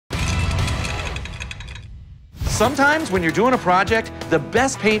Sometimes when you're doing a project, the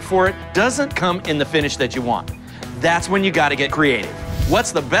best paint for it doesn't come in the finish that you want. That's when you gotta get creative.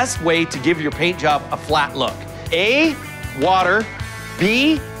 What's the best way to give your paint job a flat look? A, water,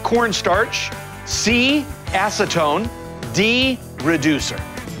 B, cornstarch, C, acetone, D, reducer.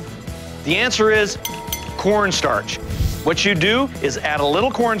 The answer is cornstarch. What you do is add a little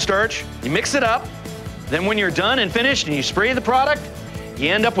cornstarch, you mix it up, then when you're done and finished and you spray the product, you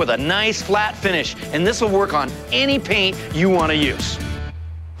end up with a nice flat finish, and this will work on any paint you want to use.